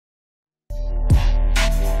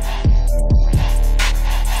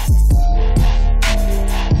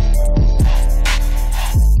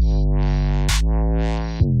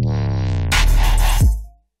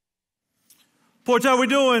Porch, how we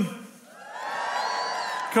doing?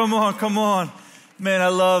 Come on, come on. Man, I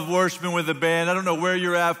love worshiping with the band. I don't know where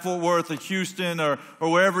you're at, Fort Worth or Houston or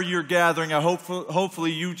wherever you're gathering.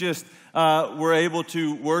 Hopefully you just were able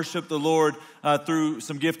to worship the Lord through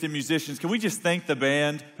some gifted musicians. Can we just thank the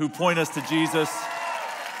band who point us to Jesus?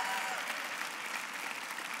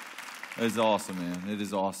 It's awesome, man. It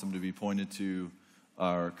is awesome to be pointed to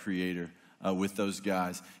our Creator with those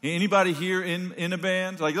guys. Anybody here in a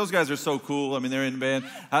band? Like, those guys are so cool. I mean, they're in band.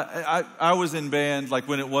 I was in band like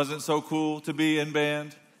when it wasn't so cool to be in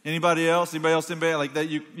band. Anybody else? Anybody else in band? Like that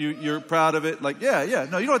you're proud of it? Like, yeah.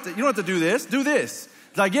 No, you don't have to do this. Do this.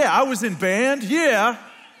 It's like, yeah, I was in band. Yeah.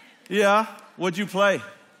 What'd you play?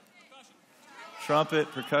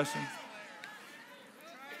 Trumpet, percussion.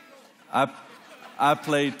 I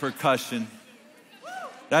played percussion.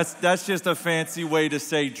 That's just a fancy way to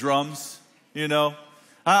say drums, you know.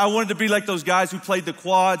 I wanted to be like those guys who played the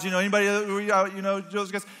quads, you know. Anybody,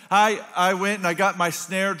 those guys? I went and I got my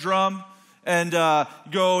snare drum and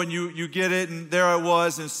go and you get it, and there I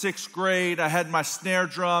was in 6th grade. I had my snare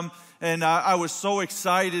drum. And I was so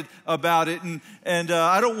excited about it. And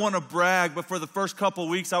I don't want to brag, but for the first couple of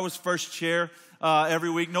weeks, I was first chair every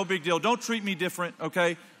week. No big deal. Don't treat me different,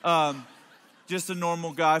 okay? Just a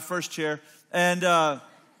normal guy, first chair. And I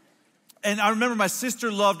remember my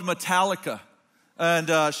sister loved Metallica.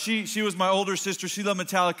 And she was my older sister. She loved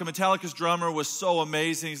Metallica. Metallica's drummer was so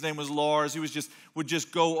amazing. His name was Lars. He would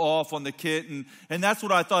just go off on the kit. And that's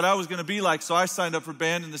what I thought I was going to be like. So I signed up for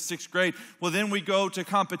band in the 6th grade. Well, then we go to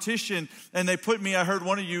competition, and they put me, I heard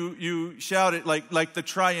one of you shout it like the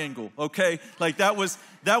triangle, okay? Like that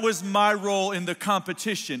was my role in the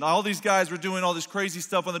competition. All these guys were doing all this crazy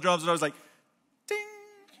stuff on the drums, and I was like, ding,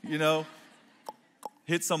 you know,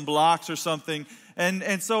 hit some blocks or something.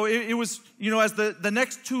 And so it was, you know, as the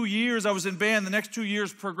next 2 years I was in band, the next 2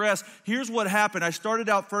 years progressed. Here's what happened. I started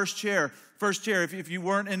out first chair. If you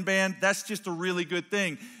weren't in band, that's just a really good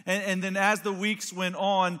thing. And then as the weeks went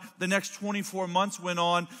on, the next 24 months went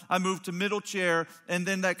on, I moved to middle chair. And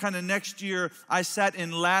then that kind of next year, I sat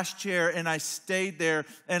in last chair and I stayed there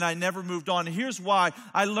and I never moved on. And here's why.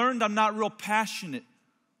 I learned I'm not real passionate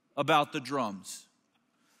about the drums.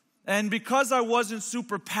 And because I wasn't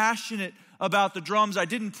super passionate about the drums, I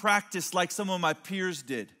didn't practice like some of my peers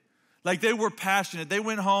did. Like, they were passionate. They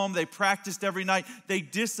went home, they practiced every night, they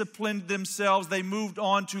disciplined themselves, they moved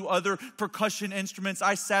on to other percussion instruments.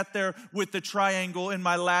 I sat there with the triangle in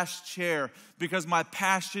my last chair because my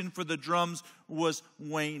passion for the drums was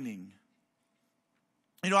waning.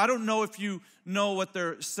 You know, I don't know if you know what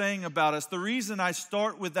they're saying about us. The reason I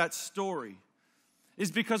start with that story is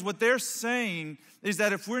because what they're saying is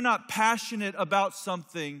that if we're not passionate about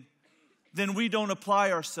something, then we don't apply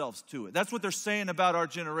ourselves to it. That's what they're saying about our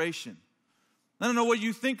generation. I don't know what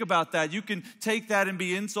you think about that. You can take that and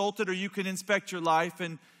be insulted, or you can inspect your life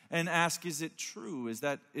and ask, is it true? Is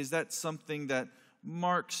that something that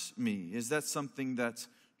marks me? Is that something that's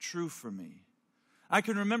true for me? I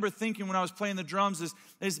can remember thinking when I was playing the drums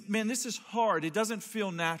is man, this is hard. It doesn't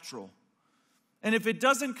feel natural. And if it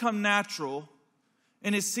doesn't come natural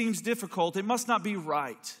and it seems difficult, it must not be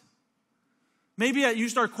right. Maybe you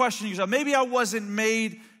start questioning yourself. Maybe I wasn't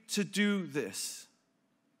made to do this.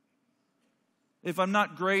 If I'm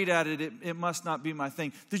not great at it, it must not be my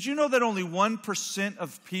thing. Did you know that only 1%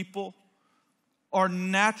 of people are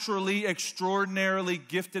naturally, extraordinarily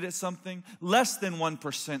gifted at something? Less than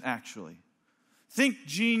 1%, actually. Think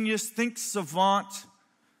genius, think savant,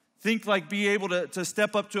 think like be able to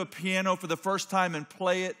step up to a piano for the first time and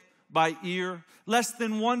play it by ear. Less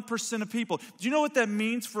than 1% of people. Do you know what that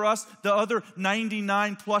means for us, the other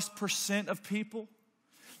 99+% of people?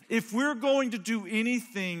 If we're going to do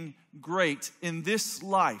anything great in this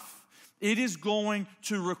life, it is going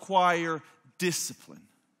to require discipline.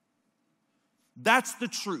 That's the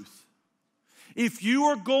truth. If you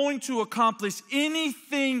are going to accomplish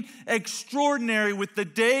anything extraordinary with the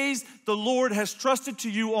days the Lord has trusted to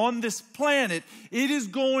you on this planet, it is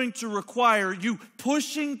going to require you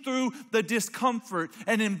pushing through the discomfort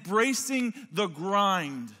and embracing the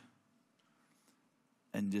grind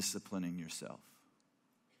and disciplining yourself.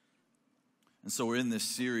 And so we're in this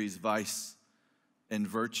series, Vice and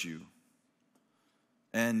Virtue.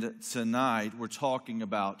 And tonight we're talking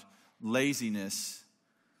about laziness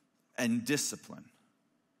and discipline.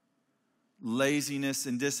 Laziness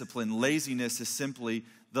and discipline. Laziness is simply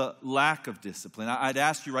the lack of discipline. I'd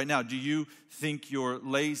ask you right now, do you think you're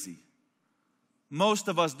lazy? Most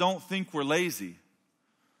of us don't think we're lazy.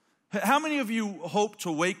 How many of you hope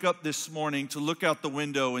to wake up this morning to look out the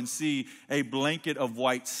window and see a blanket of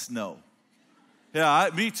white snow? Yeah,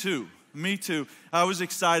 me too. Me too. I was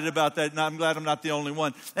excited about that, and I'm glad I'm not the only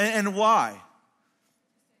one. And why?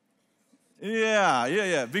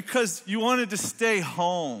 Yeah. Because you wanted to stay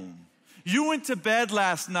home. You went to bed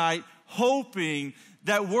last night hoping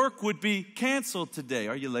that work would be canceled today.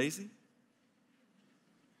 Are you lazy?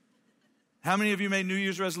 How many of you made New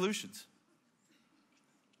Year's resolutions?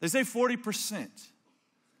 They say 40%.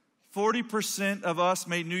 40% of us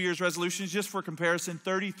made New Year's resolutions. Just for comparison,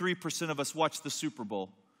 33% of us watched the Super Bowl.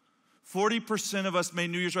 40% of us made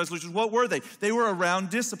New Year's resolutions. What were they? They were around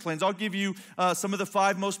disciplines. I'll give you some of the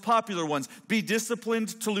 5 most popular ones. Be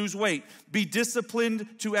disciplined to lose weight. Be disciplined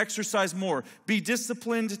to exercise more. Be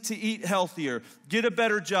disciplined to eat healthier. Get a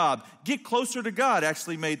better job. Get closer to God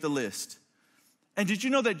actually made the list. And did you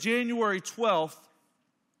know that January 12th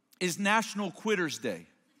is National Quitters Day?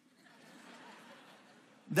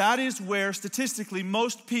 That is where, statistically,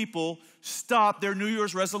 most people stop their New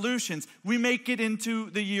Year's resolutions. We make it into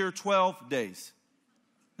the year 12 days.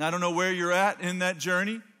 Now, I don't know where you're at in that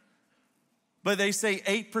journey, but they say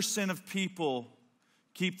 8% of people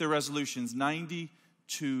keep their resolutions. 92%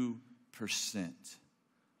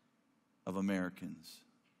 of Americans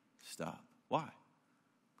stop. Why?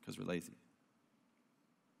 Because we're lazy.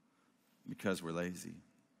 Because we're lazy.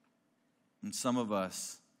 And some of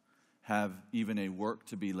us have even a work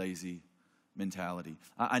to be lazy mentality.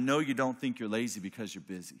 I know you don't think you're lazy because you're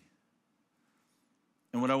busy.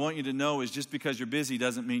 And what I want you to know is just because you're busy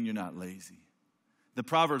doesn't mean you're not lazy. The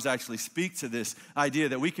Proverbs actually speak to this idea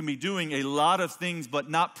that we can be doing a lot of things but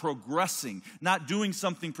not progressing, not doing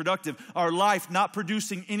something productive. Our life not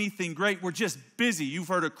producing anything great. We're just busy. You've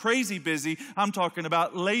heard of crazy busy. I'm talking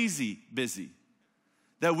about lazy busy.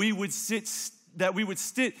 That we would sit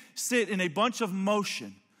in a bunch of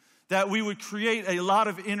motion. That we would create a lot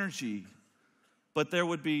of energy, but there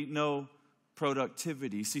would be no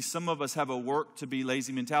productivity. See, some of us have a work to be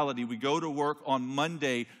lazy mentality. We go to work on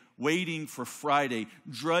Monday waiting for Friday,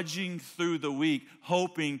 drudging through the week,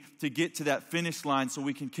 hoping to get to that finish line so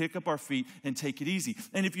we can kick up our feet and take it easy.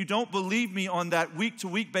 And if you don't believe me on that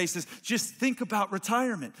week-to-week basis, just think about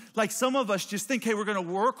retirement. Like some of us just think, hey, we're going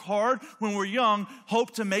to work hard when we're young,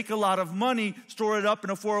 hope to make a lot of money, store it up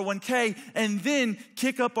in a 401k, and then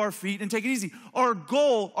kick up our feet and take it easy. Our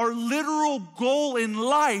goal, our literal goal in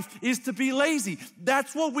life is to be lazy.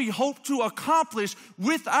 That's what we hope to accomplish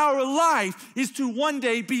with our life, is to one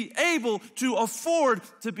day be able to afford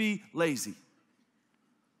to be lazy.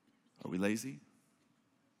 Are we lazy?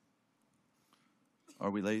 Are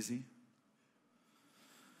we lazy?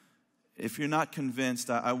 If you're not convinced,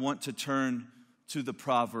 I want to turn to the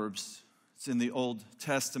Proverbs. It's in the Old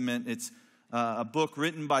Testament. It's a book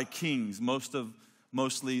written by kings,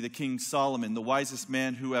 mostly the King Solomon, the wisest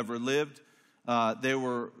man who ever lived.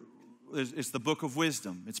 It's the book of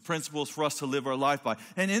wisdom. It's principles for us to live our life by.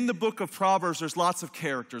 And in the book of Proverbs, there's lots of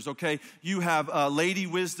characters, okay? You have Lady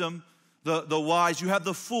Wisdom, the wise. You have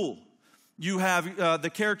the fool. You have the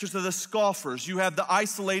characters of the scoffers. You have the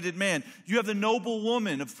isolated man. You have the noble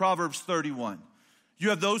woman of Proverbs 31. You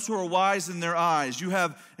have those who are wise in their eyes.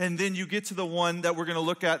 And then you get to the one that we're going to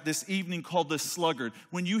look at this evening called the sluggard.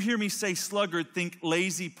 When you hear me say sluggard, think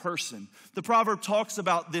lazy person. The proverb talks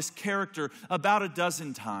about this character about a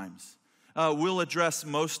dozen times. We'll address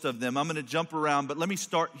most of them. I'm going to jump around, but let me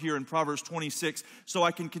start here in Proverbs 26 so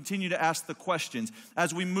I can continue to ask the questions.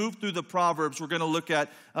 As we move through the Proverbs, we're going to look at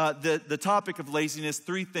the topic of laziness,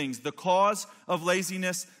 3 things. The cause of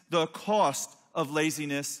laziness, the cost of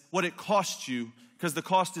laziness, what it costs you, because the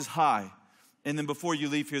cost is high. And then before you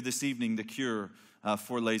leave here this evening, the cure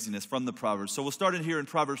for laziness from the Proverbs. So we'll start in here in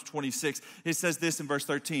Proverbs 26. It says this in verse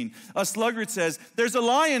 13. A sluggard says, there's a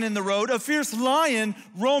lion in the road, a fierce lion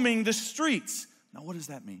roaming the streets. Now what does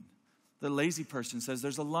that mean? The lazy person says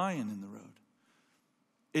there's a lion in the road.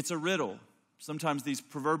 It's a riddle. Sometimes these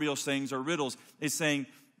proverbial sayings are riddles. It's saying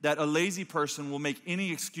that a lazy person will make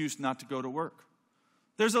any excuse not to go to work.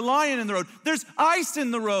 There's a lion in the road. There's ice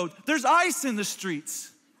in the road. There's ice in the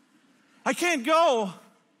streets. I can't go.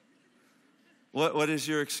 What is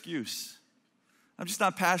your excuse? I'm just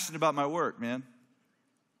not passionate about my work, man.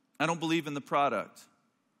 I don't believe in the product.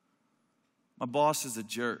 My boss is a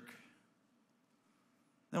jerk.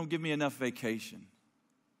 They don't give me enough vacation.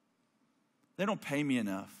 They don't pay me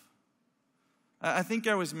enough. I think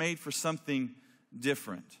I was made for something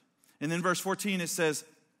different. And then verse 14 it says,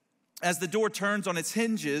 as the door turns on its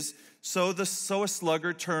hinges, so a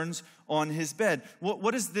sluggard turns on his bed.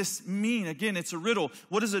 What does this mean? Again, it's a riddle.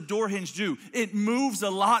 What does a door hinge do? It moves a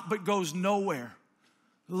lot but goes nowhere.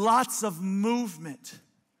 Lots of movement,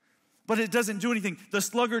 but it doesn't do anything. The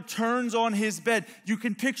sluggard turns on his bed. You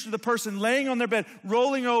can picture the person laying on their bed,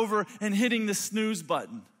 rolling over and hitting the snooze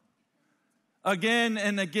button. again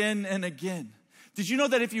and again and again. Did you know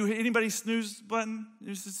that if you hit anybody's snooze button,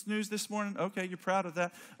 there's a snooze this morning? Okay, you're proud of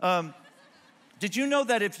that. Did you know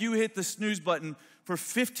that if you hit the snooze button for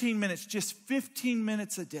 15 minutes, just 15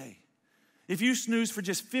 minutes a day, if you snooze for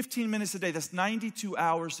just 15 minutes a day, that's 92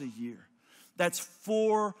 hours a year. That's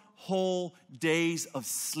 4 whole days of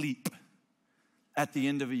sleep at the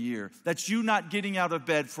end of a year. That's you not getting out of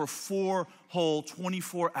bed for 4 whole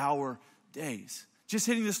 24-hour days. Just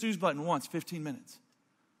hitting the snooze button once, 15 minutes.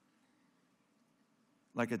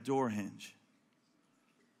 Like a door hinge.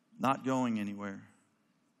 Not going anywhere.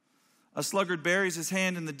 A sluggard buries his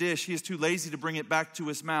hand in the dish. He is too lazy to bring it back to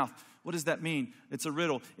his mouth. What does that mean? It's a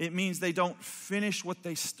riddle. It means they don't finish what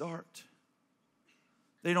they start.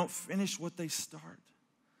 They don't finish what they start.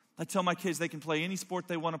 I tell my kids they can play any sport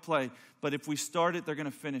they want to play, but if we start it, they're going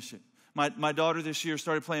to finish it. My daughter this year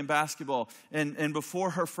started playing basketball, and before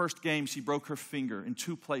her first game, she broke her finger in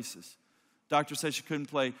 2 places. Doctor said she couldn't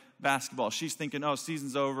play basketball. She's thinking, oh,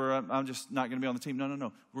 season's over. I'm just not going to be on the team.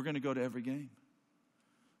 No. We're going to go to every game.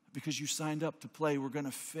 Because you signed up to play, we're going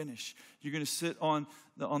to finish. You're going to sit on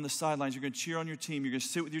the sidelines. You're going to cheer on your team. You're going to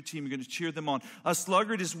sit with your team. You're going to cheer them on. A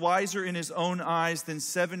sluggard is wiser in his own eyes than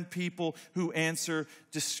 7 people who answer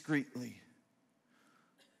discreetly.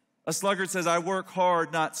 A sluggard says, I work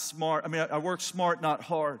hard, not smart. I work smart, not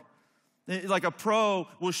hard. Like a pro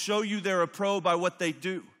will show you they're a pro by what they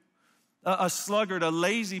do. A sluggard, a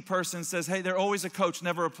lazy person says, hey, they're always a coach,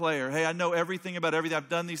 never a player. Hey, I know everything about everything. I've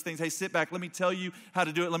done these things. Hey, sit back. Let me tell you how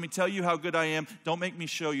to do it. Let me tell you how good I am. Don't make me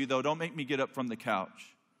show you, though. Don't make me get up from the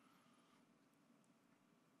couch.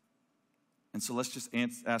 And so let's just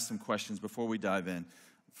ask some questions before we dive in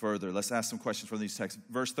further. Let's ask some questions from these texts.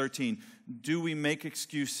 Verse 13, do we make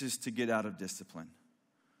excuses to get out of discipline?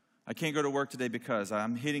 I can't go to work today because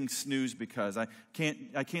I'm hitting snooze because I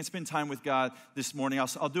can't spend time with God this morning.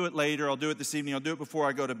 I'll do it later. I'll do it this evening. I'll do it before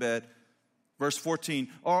I go to bed. Verse 14,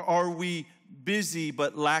 are we busy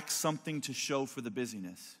but lack something to show for the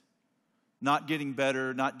busyness? Not getting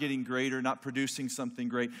better, not getting greater, not producing something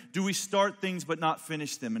great. Do we start things but not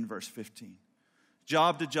finish them in verse 15?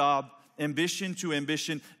 Job to job, ambition to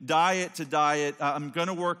ambition, diet to diet. I'm going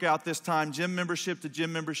to work out this time. Gym membership to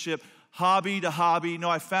gym membership. Hobby to hobby. No,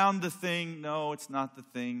 I found the thing. No, it's not the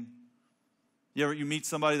thing. You meet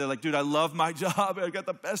somebody, they're like, dude, I love my job. I got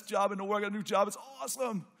the best job in the world. I got a new job. It's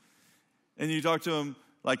awesome. And you talk to them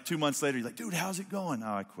like 2 months later. You're like, dude, how's it going?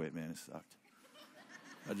 Oh, I quit, man. It sucked.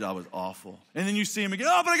 That job was awful. And then you see him again.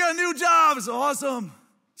 Oh, but I got a new job. It's awesome.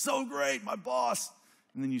 So great. My boss.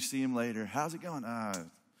 And then you see him later. How's it going? I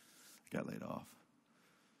got laid off.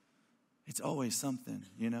 It's always something,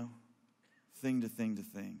 thing to thing to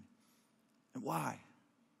thing. And why?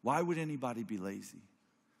 Why would anybody be lazy?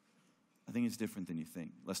 I think it's different than you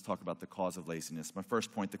think. Let's talk about the cause of laziness. My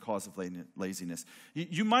first point, the cause of laziness.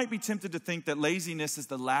 You might be tempted to think that laziness is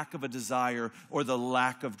the lack of a desire or the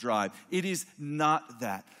lack of drive. It is not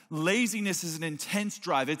that. Laziness is an intense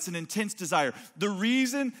drive. It's an intense desire. The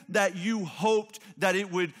reason that you hoped that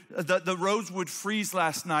the roads would freeze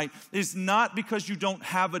last night is not because you don't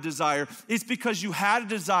have a desire. It's because you had a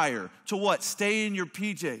desire to what? Stay in your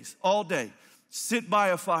PJs all day, sit by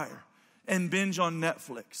a fire, and binge on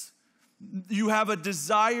Netflix. You have a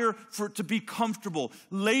desire to be comfortable.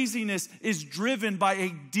 Laziness is driven by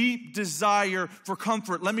a deep desire for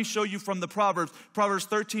comfort. Let me show you from the Proverbs. Proverbs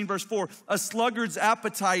 13, verse 4. A sluggard's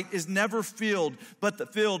appetite is never filled, but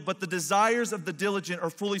the desires of the diligent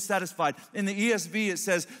are fully satisfied. In the ESV, it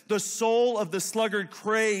says, the soul of the sluggard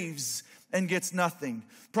craves and gets nothing.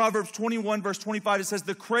 Proverbs 21, verse 25, it says,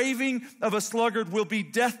 the craving of a sluggard will be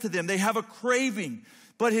death to them. They have a craving,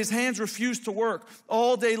 but his hands refuse to work.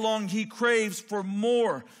 All day long he craves for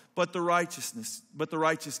more, but the righteous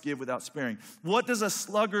give without sparing. What does a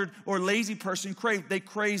sluggard or lazy person crave? They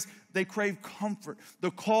crave comfort.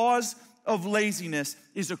 The cause of laziness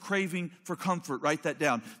is a craving for comfort. Write that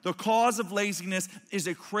down. The cause of laziness is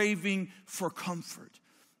a craving for comfort.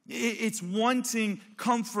 It's wanting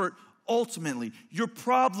comfort ultimately. Your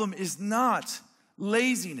problem is not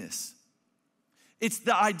laziness. It's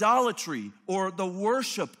the idolatry or the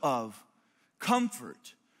worship of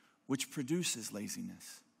comfort which produces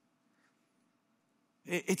laziness.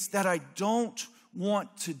 It's that I don't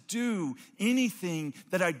want to do anything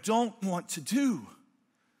that I don't want to do.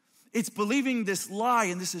 It's believing this lie,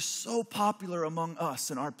 and this is so popular among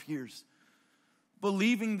us and our peers.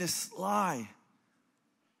 Believing this lie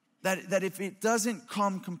that if it doesn't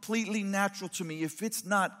come completely natural to me, if it's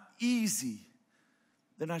not easy,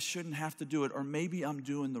 then I shouldn't have to do it, or maybe I'm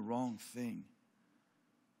doing the wrong thing.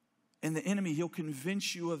 And the enemy, he'll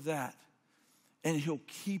convince you of that, and he'll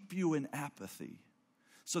keep you in apathy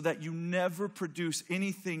so that you never produce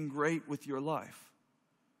anything great with your life.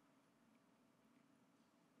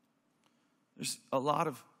 There's a lot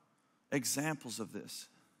of examples of this.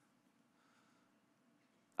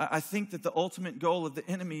 I think that the ultimate goal of the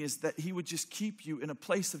enemy is that he would just keep you in a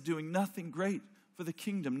place of doing nothing great for the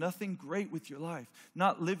kingdom, nothing great with your life,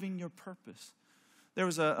 not living your purpose. There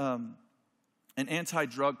was an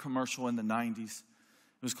anti-drug commercial in the 90s.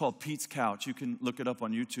 It was called Pete's Couch. You can look it up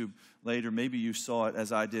on YouTube later. Maybe you saw it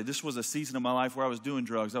as I did. This was a season of my life where I was doing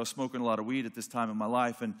drugs. I was smoking a lot of weed at this time in my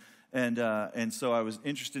life, and so I was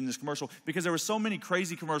interested in this commercial because there were so many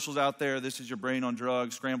crazy commercials out there. This is your brain on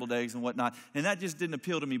drugs, scrambled eggs, and whatnot. And that just didn't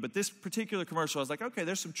appeal to me. But this particular commercial, I was like, okay,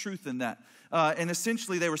 there's some truth in that. And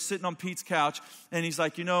essentially, they were sitting on Pete's couch, and he's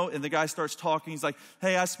like, and the guy starts talking. He's like,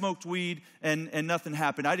 hey, I smoked weed, and nothing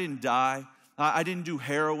happened. I didn't die. I didn't do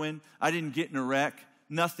heroin. I didn't get in a wreck.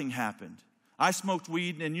 Nothing happened. I smoked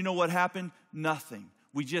weed, and you know what happened? Nothing.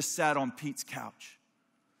 We just sat on Pete's couch.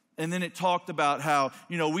 And then it talked about how,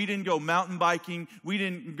 we didn't go mountain biking. We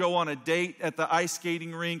didn't go on a date at the ice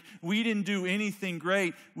skating rink. We didn't do anything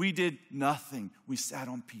great. We did nothing. We sat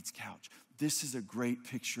on Pete's couch. This is a great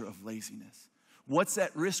picture of laziness. What's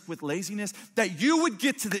at risk with laziness? That you would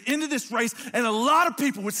get to the end of this race and a lot of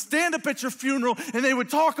people would stand up at your funeral and they would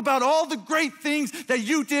talk about all the great things that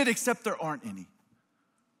you did, except there aren't any.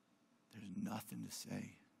 There's nothing to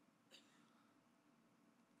say.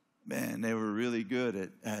 Man, they were really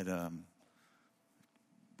good at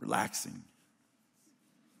relaxing.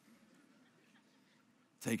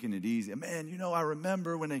 Taking it easy. Man, I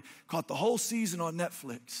remember when they caught the whole season on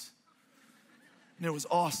Netflix. And it was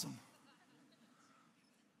awesome.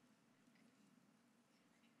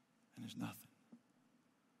 And there's nothing.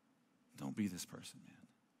 Don't be this person, man.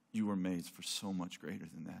 You were made for so much greater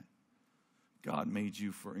than that. God made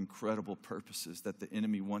you for incredible purposes that the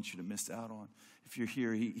enemy wants you to miss out on. If you're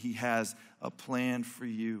here, he has a plan for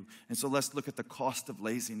you. And so let's look at the cost of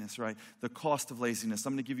laziness, right? The cost of laziness.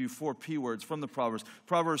 I'm going to give you 4 P words from the Proverbs.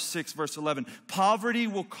 Proverbs 6, verse 11. Poverty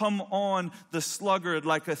will come on the sluggard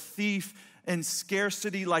like a thief, and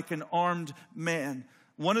scarcity like an armed man.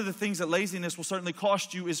 One of the things that laziness will certainly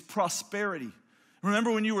cost you is prosperity.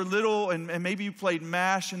 Remember when you were little and maybe you played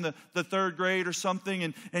MASH in the 3rd grade or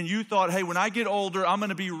something and you thought, hey, when I get older, I'm going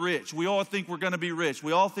to be rich. We all think we're going to be rich.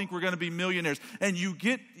 We all think we're going to be millionaires. And you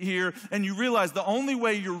get here and you realize the only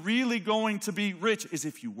way you're really going to be rich is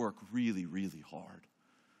if you work really, really hard.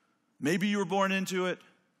 Maybe you were born into it.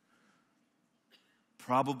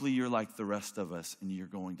 Probably you're like the rest of us and you're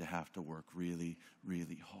going to have to work really,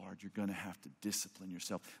 really hard. You're going to have to discipline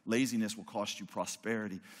yourself. Laziness will cost you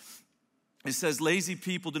prosperity. It says, lazy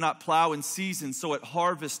people do not plow in season, so at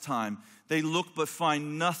harvest time they look but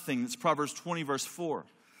find nothing. It's Proverbs 20, verse 4.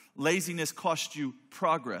 Laziness costs you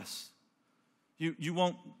progress. You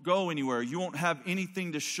won't go anywhere. You won't have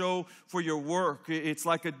anything to show for your work. It's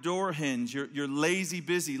like a door hinge. You're lazy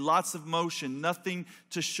busy, lots of motion, nothing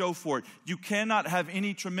to show for it. You cannot have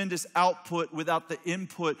any tremendous output without the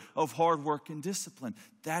input of hard work and discipline.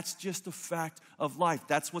 That's just a fact of life.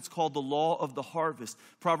 That's what's called the law of the harvest.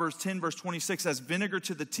 Proverbs 10, verse 26 says, vinegar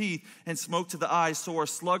to the teeth and smoke to the eyes, so are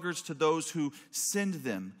sluggards to those who send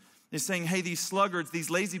them. It's saying, hey, these sluggards, these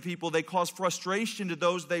lazy people, they cause frustration to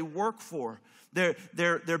those they work for. They're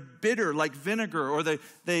bitter like vinegar, or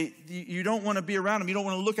you don't want to be around them. You don't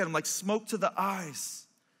want to look at them, like smoke to the eyes.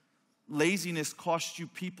 Laziness costs you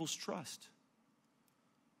people's trust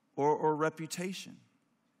or reputation.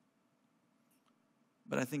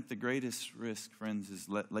 But I think the greatest risk, friends, is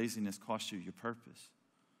let laziness cost you your purpose.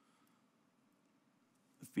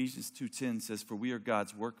 Ephesians 2:10 says, for we are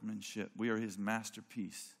God's workmanship. We are his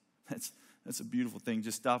masterpiece. That's a beautiful thing.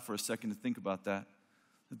 Just stop for a second to think about that.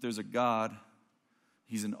 That there's a God.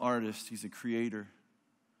 He's an artist. He's a creator.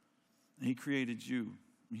 And he created you.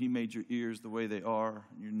 He made your ears the way they are,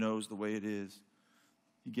 your nose the way it is.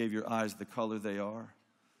 He gave your eyes the color they are.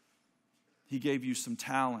 He gave you some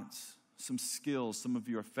talents, some skills. Some of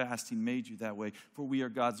you are fast. He made you that way. For we are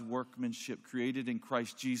God's workmanship, created in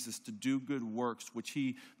Christ Jesus to do good works, which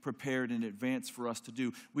he prepared in advance for us to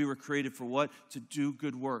do. We were created for what? To do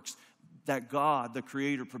good works. That God, the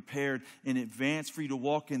Creator, prepared in advance for you to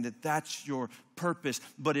walk in, that's your purpose.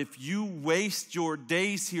 But if you waste your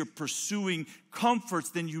days here pursuing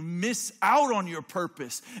comforts, then you miss out on your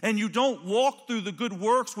purpose. And you don't walk through the good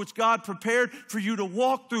works which God prepared for you to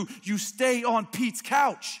walk through. You stay on Pete's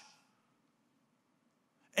couch.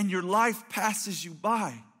 And your life passes you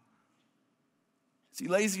by. See,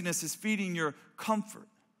 laziness is feeding your comfort.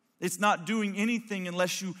 It's not doing anything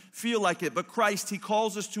unless you feel like it. But Christ, he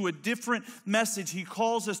calls us to a different message. He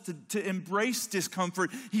calls us to embrace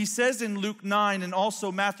discomfort. He says in Luke 9 and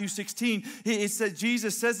also Matthew 16,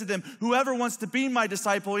 Jesus says to them, whoever wants to be my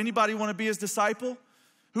disciple, anybody want to be his disciple?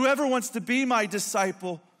 Whoever wants to be my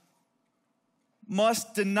disciple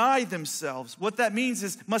must deny themselves. What that means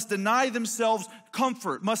is must deny themselves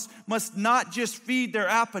comfort, must not just feed their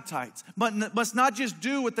appetites, must not just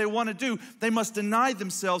do what they want to do. They must deny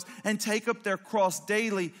themselves and take up their cross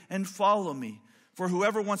daily and follow me. For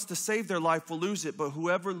whoever wants to save their life will lose it, but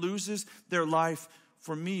whoever loses their life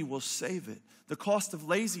for me will save it. The cost of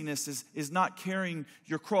laziness is not carrying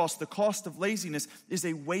your cross. The cost of laziness is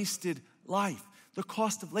a wasted life. The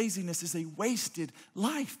cost of laziness is a wasted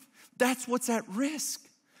life. That's what's at risk,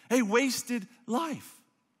 a wasted life.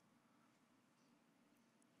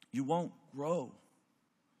 You won't grow.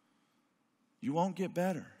 You won't get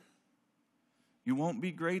better. You won't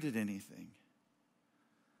be great at anything.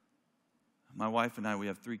 My wife and I, we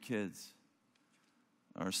have 3 kids.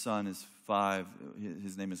 Our son is 5.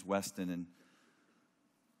 His name is Weston, and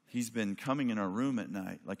he's been coming in our room at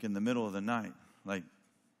night, like in the middle of the night, like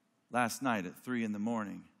last night at 3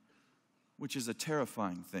 a.m, which is a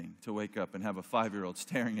terrifying thing to wake up and have a 5-year-old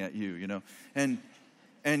staring at you,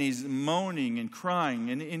 and he's moaning and crying,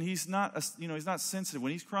 and he's not, he's not sensitive.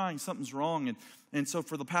 When he's crying, something's wrong, and so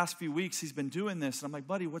for the past few weeks, he's been doing this, and I'm like,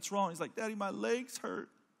 buddy, what's wrong? He's like, Daddy, my legs hurt.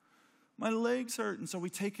 My legs hurt. And so we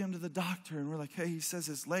take him to the doctor, and we're like, hey, he says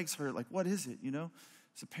his legs hurt. Like, what is it,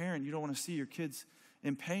 As a parent, you don't want to see your kids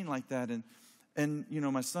in pain like that, and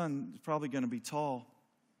my son is probably going to be tall,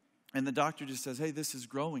 and the doctor just says, hey, this is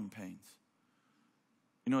growing pains.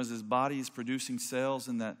 As his body is producing cells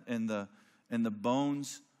and the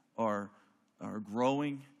bones are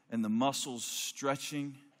growing and the muscles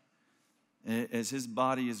stretching, as his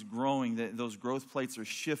body is growing, those growth plates are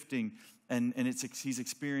shifting, and he's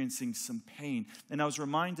experiencing some pain. And I was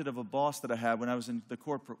reminded of a boss that I had when I was in the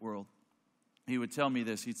corporate world. He would tell me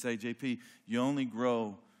this. He'd say, JP, you only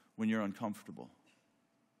grow when you're uncomfortable.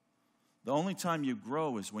 The only time you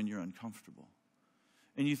grow is when you're uncomfortable.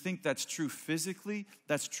 And you think that's true physically,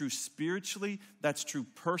 that's true spiritually, that's true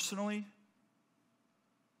personally.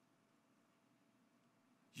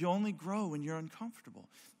 You only grow when you're uncomfortable.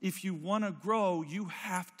 If you want to grow, you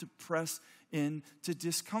have to press into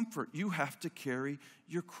discomfort. You have to carry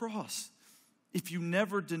your cross. If you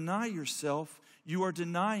never deny yourself, you are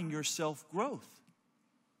denying yourself growth.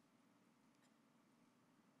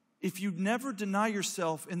 If you never deny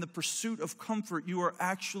yourself in the pursuit of comfort, you are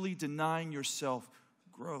actually denying yourself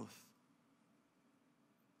growth.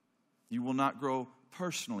 You will not grow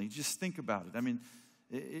personally. Just think about it. I mean,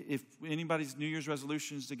 if anybody's New Year's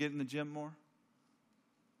resolution is to get in the gym more,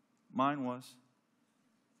 mine was,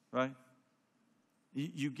 right?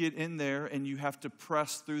 You get in there and you have to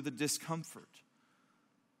press through the discomfort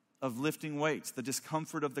of lifting weights, the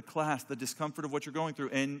discomfort of the class, the discomfort of what you're going through,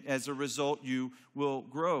 and as a result, you will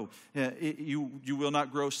grow. You will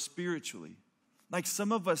not grow spiritually. Like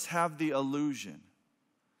some of us have the illusion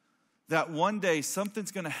that one day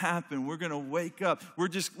something's going to happen. We're going to wake up.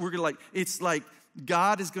 It's like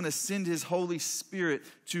God is going to send his Holy Spirit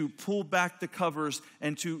to pull back the covers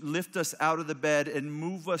and to lift us out of the bed and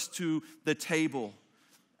move us to the table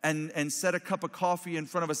and set a cup of coffee in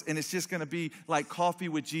front of us. And it's just going to be like coffee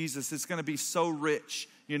with Jesus. It's going to be so rich,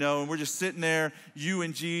 and we're just sitting there, you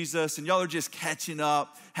and Jesus, and y'all are just catching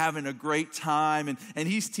up, having a great time. And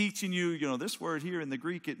he's teaching you, this word here in the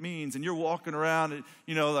Greek it means, and you're walking around, and,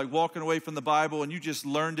 like walking away from the Bible, and you just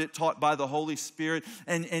learned it, taught by the Holy Spirit.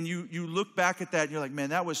 And you look back at that, and you're like, man,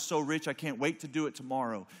 that was so rich. I can't wait to do it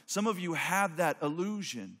tomorrow. Some of you have that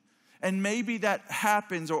illusion. And maybe that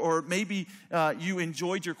happens, or maybe you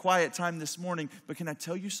enjoyed your quiet time this morning. But can I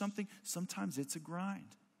tell you something? Sometimes it's a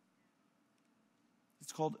grind.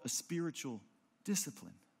 It's called a spiritual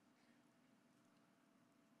discipline.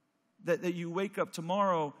 That you wake up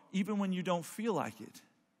tomorrow even when you don't feel like it.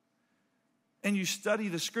 And you study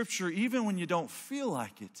the scripture even when you don't feel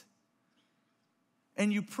like it.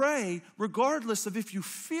 And you pray regardless of if you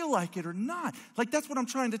feel like it or not. Like, that's what I'm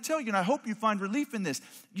trying to tell you, and I hope you find relief in this.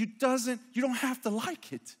 You don't have to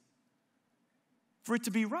like it for it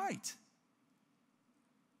to be right.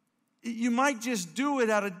 You might just do it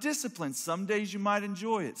out of discipline. Some days you might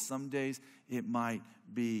enjoy it. Some days it might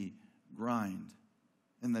be grind.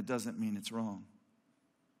 And that doesn't mean it's wrong.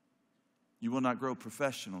 You will not grow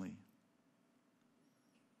professionally.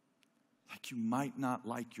 Like, you might not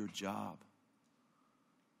like your job.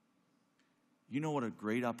 You know what a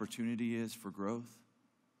great opportunity is for growth?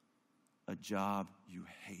 A job you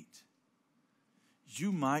hate.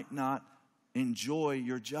 You might not Enjoy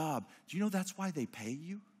your job. Do you know that's why they pay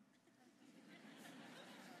you?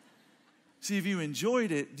 See, if you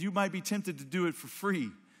enjoyed it, you might be tempted to do it for free.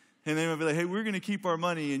 And they might be like, hey, we're going to keep our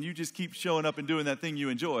money, and you just keep showing up and doing that thing you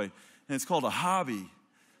enjoy. And it's called a hobby.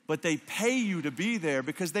 But they pay you to be there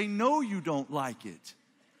because they know you don't like it.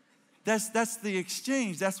 That's the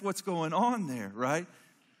exchange. That's what's going on there, right?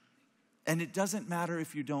 And it doesn't matter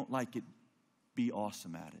if you don't like it. Be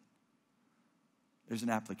awesome at it. There's an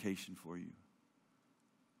application for you.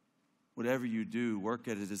 Whatever you do, work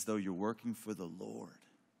at it as though you're working for the Lord.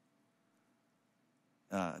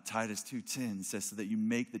 Titus 2:10 says, so that you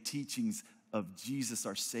make the teachings of Jesus,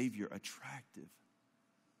 our Savior, attractive.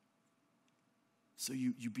 So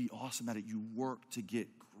you be awesome at it. You work to get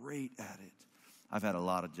great at it. I've had a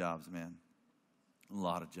lot of jobs, man. A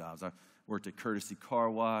lot of jobs. I worked at Courtesy Car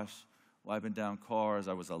Wash, wiping down cars.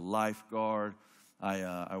 I was a lifeguard.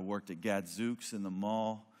 I worked at Gadzooks in the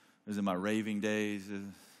mall. It was in my raving days.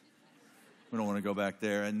 We don't want to go back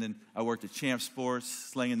there. And then I worked at Champ Sports,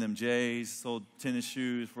 slinging them J's, sold tennis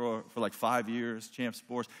shoes for like 5 years, Champ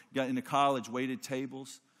Sports. Got into college, waited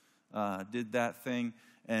tables, did that thing.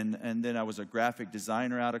 And then I was a graphic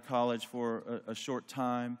designer out of college for a short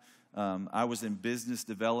time. I was in business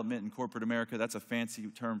development in corporate America. That's a fancy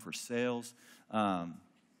term for sales.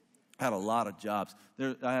 Had a lot of jobs.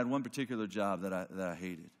 I had one particular job that I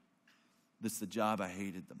hated. This is the job I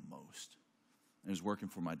hated the most. It was working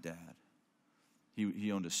for my dad.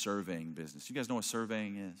 He owned a surveying business. You guys know what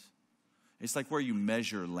surveying is? It's like where you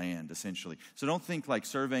measure land, essentially. So don't think like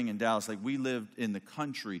surveying in Dallas. Like we lived in the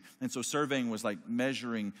country, and so surveying was like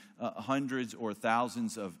measuring hundreds or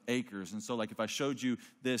thousands of acres. And so like if I showed you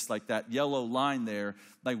this, like that yellow line there,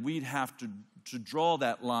 like we'd have to draw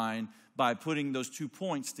that line by putting those 2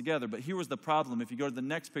 points together. But here was the problem. If you go to the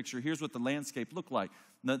next picture, here's what the landscape looked like,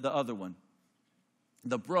 the other one.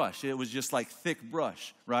 The brush, it was just like thick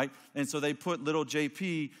brush, right? And so they put little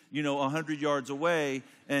JP, 100 yards away,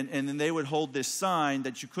 and then they would hold this sign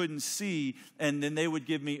that you couldn't see, and then they would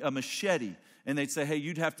give me a machete. And they'd say, hey,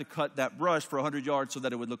 you'd have to cut that brush for 100 yards so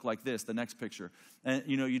that it would look like this, the next picture. And,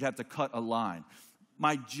 you'd have to cut a line.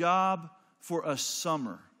 My job for a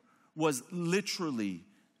summer was literally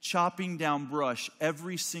chopping down brush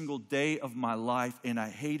every single day of my life, and I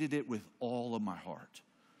hated it with all of my heart.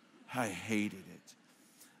 I hated it.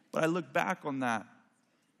 But I look back on that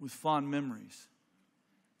with fond memories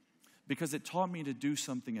because it taught me to do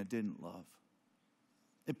something I didn't love.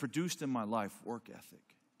 It produced in my life work ethic.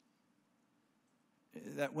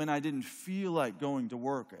 That when I didn't feel like going to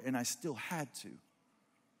work, and I still had to,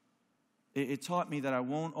 it taught me that I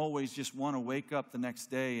won't always just want to wake up the next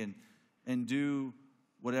day and do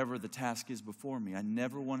whatever the task is before me. I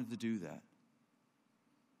never wanted to do that.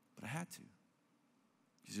 But I had to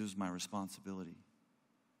because it was my responsibility.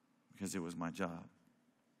 Because it was my job.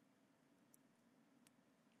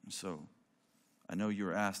 And so, I know you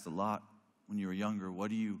were asked a lot when you were younger, what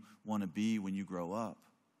do you want to be when you grow up?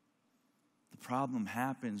 The problem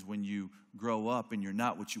happens when you grow up and you're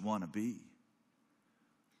not what you want to be.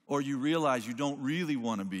 Or you realize you don't really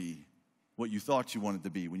want to be what you thought you wanted to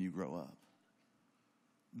be when you grow up.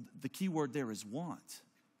 The key word there is want.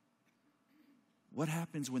 What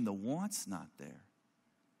happens when the want's not there?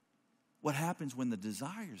 What happens when the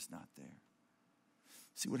desire's not there?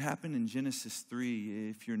 See, what happened in Genesis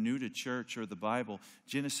 3, if you're new to church or the Bible,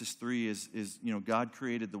 Genesis 3 is God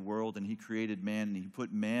created the world and he created man and he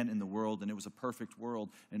put man in the world and it was a perfect world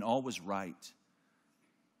and all was right.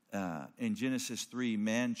 In Genesis 3,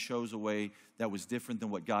 man chose a way that was different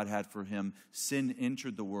than what God had for him. Sin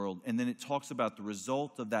entered the world. And then it talks about the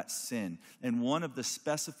result of that sin. And one of the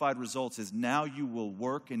specified results is now you will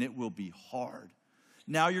work and it will be hard.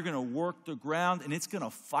 Now you're going to work the ground and it's going to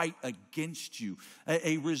fight against you.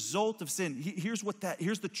 A result of sin. Here's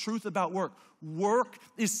the truth about work. Work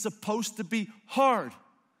is supposed to be hard.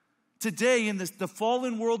 Today in the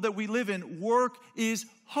fallen world that we live in, work is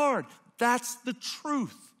hard. That's the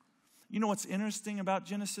truth. You know what's interesting about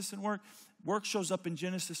Genesis and work? Work shows up in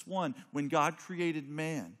Genesis 1 when God created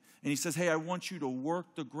man. And he says, hey, I want you to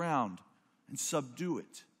work the ground and subdue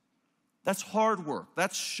it. That's hard work.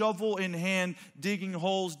 That's shovel in hand, digging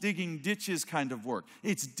holes, digging ditches kind of work.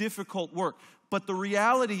 It's difficult work. But the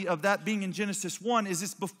reality of that being in Genesis 1 is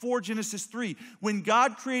it's before Genesis 3. When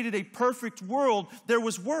God created a perfect world, there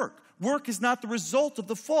was work. Work is not the result of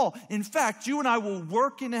the fall. In fact, you and I will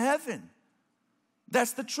work in heaven.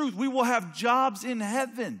 That's the truth. We will have jobs in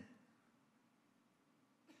heaven.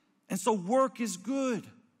 And so work is good.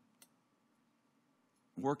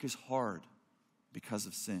 Work is hard because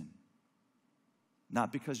of sin.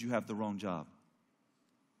 Not because you have the wrong job.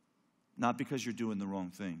 Not because you're doing the wrong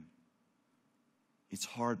thing. it's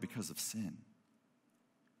hard because of sin.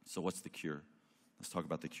 So what's the cure? Let's talk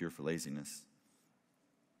about the cure for laziness.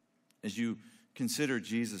 As you consider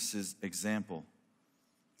Jesus' example,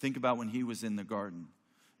 think about when he was in the garden.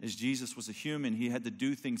 As Jesus was a human, he had to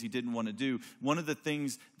do things he didn't want to do. One of the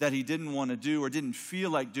things that he didn't want to do or didn't feel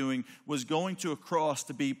like doing was going to a cross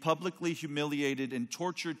to be publicly humiliated and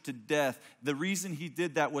tortured to death. The reason he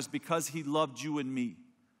did that was because he loved you and me.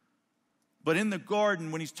 But in the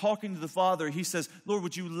garden, when he's talking to the Father, he says, Lord,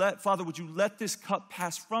 would you let this cup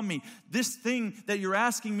pass from me? This thing that you're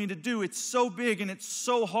asking me to do, it's so big and it's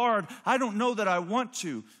so hard. I don't know that I want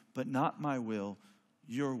to, but not my will,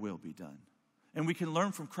 your will be done. And we can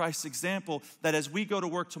learn from Christ's example that as we go to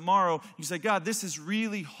work tomorrow, you say, God, this is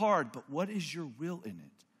really hard, but what is your will in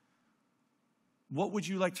it? What would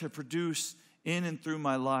you like to produce in and through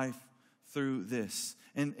my life through this?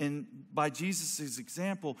 And by Jesus'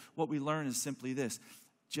 example, what we learn is simply this.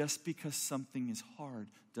 Just because something is hard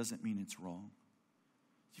doesn't mean it's wrong.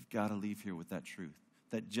 You've got to leave here with that truth.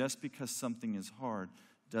 That just because something is hard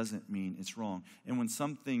doesn't mean it's wrong. And when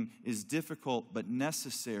something is difficult but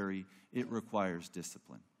necessary, it requires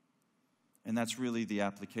discipline. And that's really the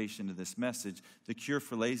application of this message. The cure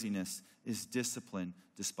for laziness is discipline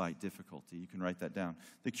despite difficulty. You can write that down.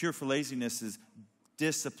 The cure for laziness is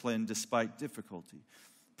discipline despite difficulty.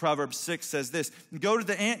 Proverbs 6 says this, go to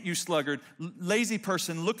the ant, you sluggard, lazy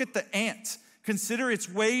person, look at the ant. Consider its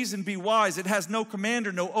ways and be wise. It has no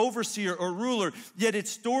commander, no overseer or ruler, yet it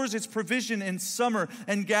stores its provision in summer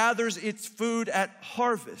and gathers its food at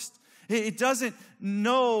harvest. It doesn't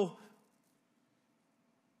know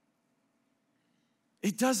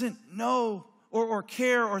or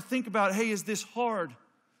care or think about, hey, is this hard?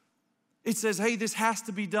 It says, hey, this has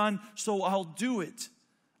to be done, so I'll do it.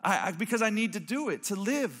 Because I need to do it to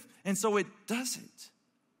live. And so it does it.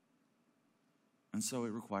 And so it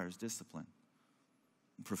requires discipline.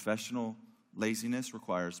 Professional laziness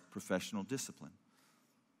requires professional discipline.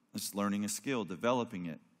 It's learning a skill, developing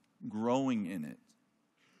it, growing in it.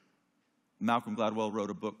 Malcolm Gladwell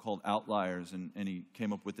wrote a book called Outliers, and he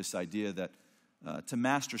came up with this idea that to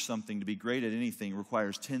master something, to be great at anything,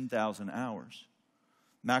 requires 10,000 hours.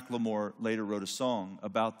 Macklemore later wrote a song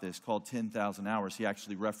about this called 10,000 Hours. He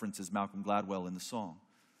actually references Malcolm Gladwell in the song.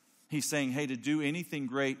 He's saying, hey, to do anything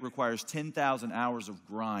great requires 10,000 hours of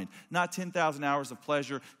grind. Not 10,000 hours of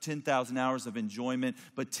pleasure, 10,000 hours of enjoyment,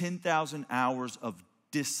 but 10,000 hours of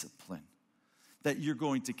discipline. That you're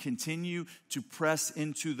going to continue to press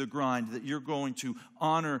into the grind, that you're going to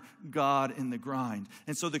honor God in the grind.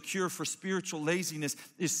 And so the cure for spiritual laziness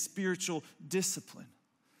is spiritual discipline.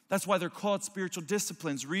 That's why they're called spiritual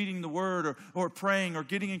disciplines, reading the word or praying or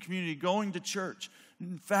getting in community, going to church,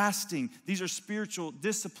 fasting. These are spiritual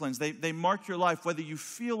disciplines. They mark your life whether you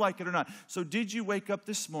feel like it or not. So did you wake up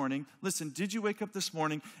this morning, did you wake up this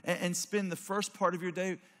morning and spend the first part of your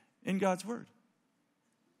day in God's word?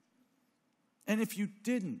 And if you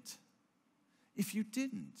didn't,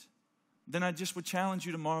 then I just would challenge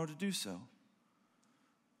you tomorrow to do so.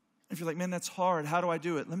 If you're like, man, that's hard. How do I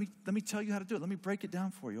do it? Let me tell you how to do it. Let me break it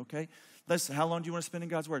down for you, okay? How long do you want to spend in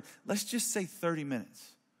God's word? Let's just say 30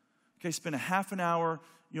 minutes. Okay, spend a half an hour,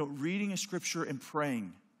 reading a scripture and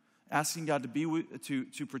praying, asking God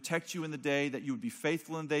to protect you in the day, that you would be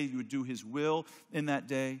faithful in the day, you would do his will in that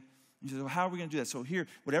day. You say, well, how are we going to do that? So here,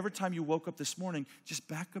 whatever time you woke up this morning, just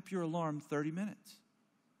back up your alarm 30 minutes.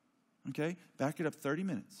 Okay? Back it up 30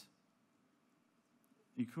 minutes.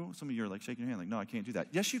 You cool? Some of you are like shaking your hand like, no, I can't do that.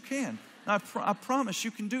 Yes, you can. I promise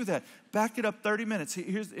you can do that. Back it up 30 minutes.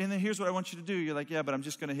 And then here's what I want you to do. You're like, yeah, but I'm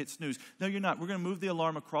just going to hit snooze. No, you're not. We're going to move the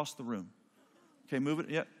alarm across the room. Okay, move it.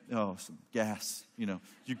 Yeah. Oh, some gas. You're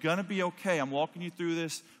going to be okay. I'm walking you through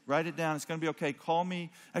this. Write it down. It's going to be okay. Call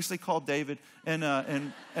me. Actually, call David, and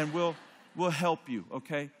we'll help you,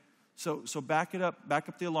 okay? So back it up. Back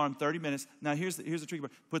up the alarm 30 minutes. Now, here's the tricky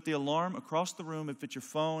part. Put the alarm across the room. If it's your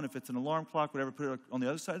phone, if it's an alarm clock, whatever, put it on the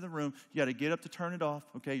other side of the room. You got to get up to turn it off,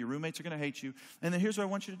 okay? Your roommates are going to hate you. And then here's what I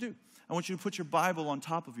want you to do. I want you to put your Bible on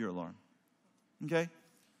top of your alarm, okay?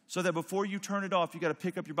 So that before you turn it off, you got to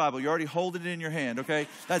pick up your Bible. You already hold it in your hand, okay?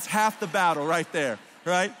 That's half the battle right there,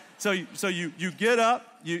 right? So you get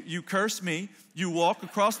up, you curse me, you walk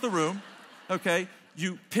across the room, okay?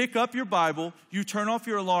 You pick up your Bible, you turn off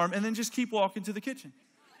your alarm, and then just keep walking to the kitchen,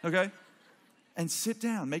 okay? And sit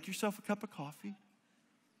down. Make yourself a cup of coffee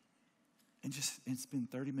and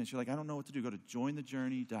spend 30 minutes. You're like, I don't know what to do. Go to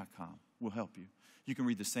jointhejourney.com. We'll help you. You can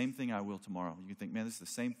read the same thing I will tomorrow. You can think, man, this is the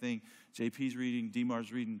same thing JP's reading,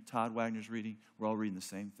 DMAR's reading, Todd Wagner's reading. We're all reading the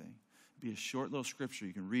same thing. be a short little scripture.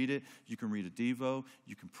 You can read it. You can read a devo.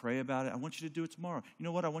 You can pray about it. I want you to do it tomorrow. You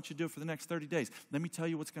know what? I want you to do it for the next 30 days. Let me tell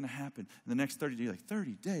you what's going to happen in the next 30 days. You're like,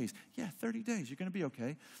 30 days? Yeah, 30 days. You're going to be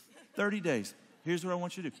okay. 30 days. Here's what I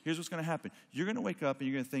want you to do. Here's what's going to happen. You're going to wake up and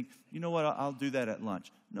you're going to think, you know what? I'll do that at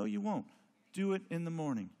lunch. No, you won't. Do it in the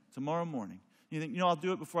morning, tomorrow morning. You think, I'll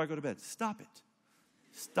do it before I go to bed. Stop it.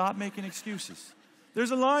 Stop making excuses.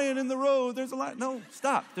 There's a lion in the road. There's a lion. No,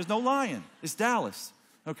 stop. There's no lion. It's Dallas,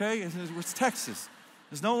 okay? It's Texas.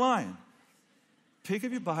 There's no lion. Pick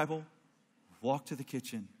up your Bible, walk to the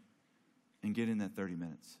kitchen, and get in that 30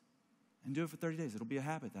 minutes. And do it for 30 days. It'll be a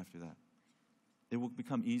habit after that. It will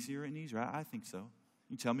become easier and easier. I think so.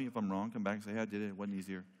 You tell me if I'm wrong. Come back and say, hey, I did it. It wasn't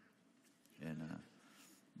easier. And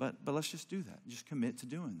but let's just do that. Just commit to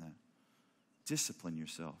doing that. Discipline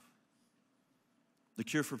yourself. The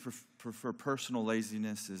cure for personal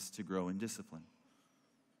laziness is to grow in discipline.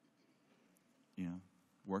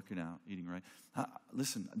 Working out, eating right.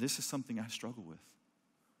 Listen, this is something I struggle with.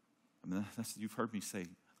 I mean, you've heard me say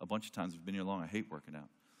a bunch of times. I've been here long. I hate working out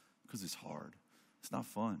because it's hard. It's not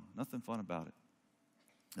fun. Nothing fun about it.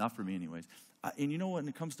 Not for me anyways. And you know what? When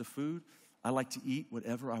it comes to food, I like to eat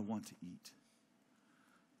whatever I want to eat.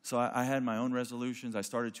 So I had my own resolutions. I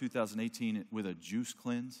started 2018 with a juice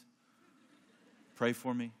cleanse. Pray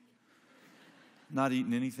for me. Not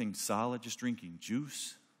eating anything solid, just drinking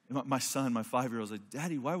juice. My son, my 5-year-old, is like,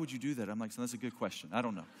 Daddy, why would you do that? I'm like, son, that's a good question. I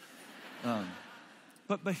don't know.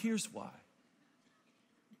 But here's why.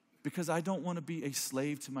 Because I don't want to be a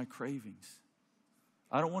slave to my cravings.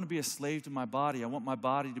 I don't want to be a slave to my body. I want my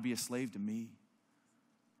body to be a slave to me.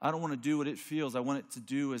 I don't want to do what it feels. I want it to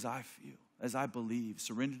do as I feel, as I believe.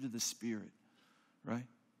 Surrender to the Spirit, right?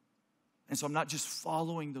 And so I'm not just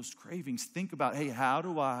following those cravings. Think about, hey, how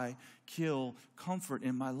do I kill comfort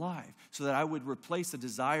in my life so that I would replace a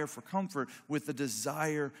desire for comfort with a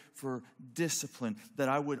desire for discipline, that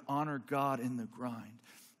I would honor God in the grind?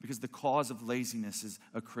 Because the cause of laziness is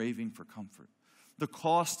a craving for comfort. The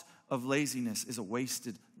cost of laziness is a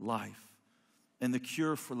wasted life. And the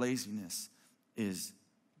cure for laziness is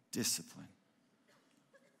discipline.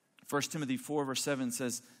 1 Timothy 4, verse 7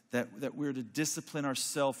 says that we're to discipline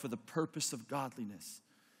ourselves for the purpose of godliness.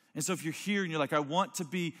 And so if you're here and you're like, I want to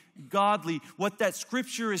be godly, what that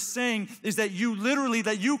scripture is saying is that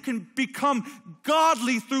you can become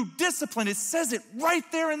godly through discipline. It says it right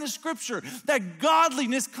there in the scripture, that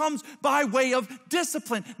godliness comes by way of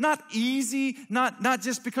discipline. Not easy, not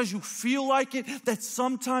just because you feel like it, that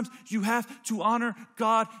sometimes you have to honor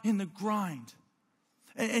God in the grind.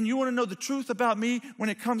 And you want to know the truth about me when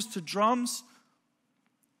it comes to drums?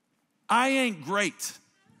 I ain't great.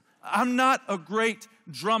 I'm not a great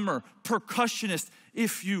drummer, percussionist,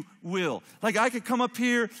 if you will. Like, I could come up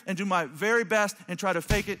here and do my very best and try to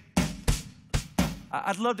fake it.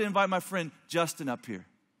 I'd love to invite my friend Justin up here.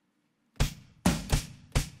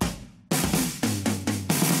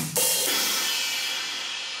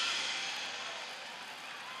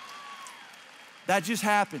 That just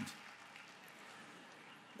happened.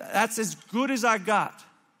 That's as good as I got.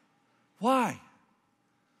 Why?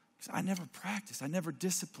 Because I never practiced. I never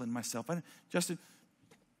disciplined myself. Justin,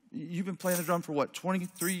 you've been playing the drum for what,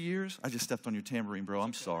 23 years? I just stepped on your tambourine, bro.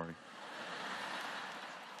 I'm sorry.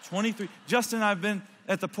 23. Justin and I have been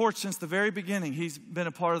at the Porch since the very beginning. He's been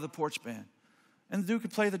a part of the Porch band. And the dude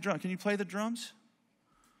could play the drum. Can you play the drums?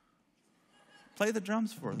 Play the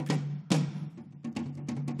drums for the people.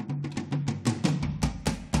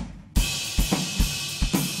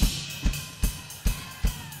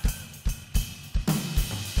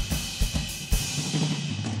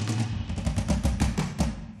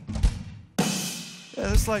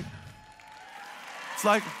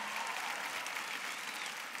 It's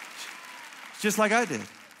just like I did.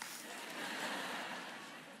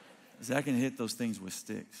 I can hit those things with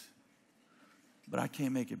sticks, but I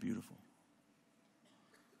can't make it beautiful.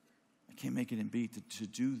 I can't make it in beat. To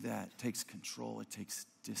do that takes control. It takes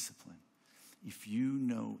discipline. If you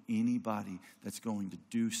know anybody that's going to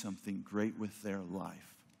do something great with their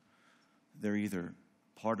life, they're either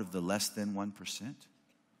part of the less than 1%,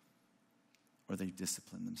 or they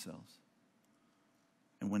disciplined themselves.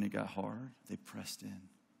 And when it got hard, they pressed in.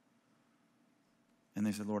 And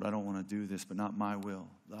they said, Lord, I don't want to do this, but not my will,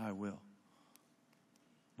 thy will.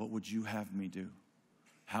 What would you have me do?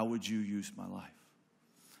 How would you use my life?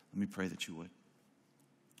 Let me pray that you would.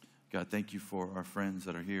 God, thank you for our friends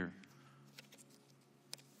that are here.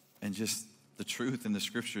 And just the truth in the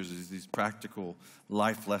scriptures is these practical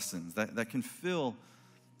life lessons that can feel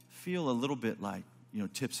a little bit like,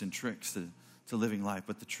 tips and tricks to living life.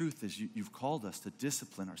 But the truth is you've called us to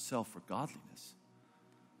discipline ourselves for godliness.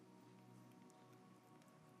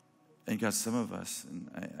 And God, some of us, and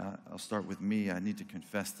I'll start with me, I need to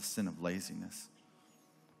confess the sin of laziness.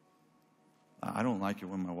 I don't like it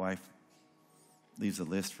when my wife leaves a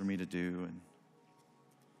list for me to do, and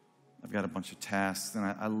I've got a bunch of tasks, and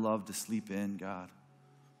I love to sleep in, God.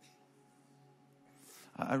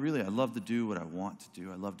 I love to do what I want to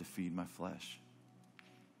do. I love to feed my flesh.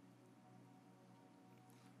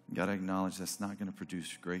 God, I acknowledge that's not going to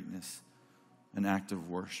produce greatness, an act of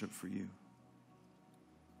worship for you.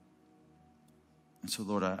 And so,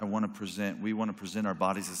 Lord, we want to present our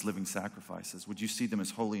bodies as living sacrifices. Would you see them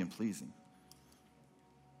as holy and pleasing?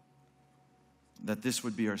 That this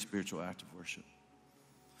would be our spiritual act of worship.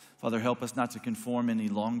 Father, help us not to conform any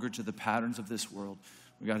longer to the patterns of this world.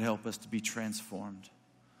 God, help us to be transformed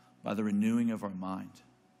by the renewing of our mind,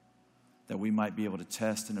 that we might be able to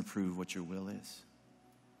test and approve what your will is,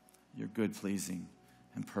 your good, pleasing,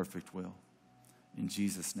 and perfect will. In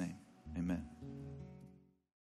Jesus' name, amen.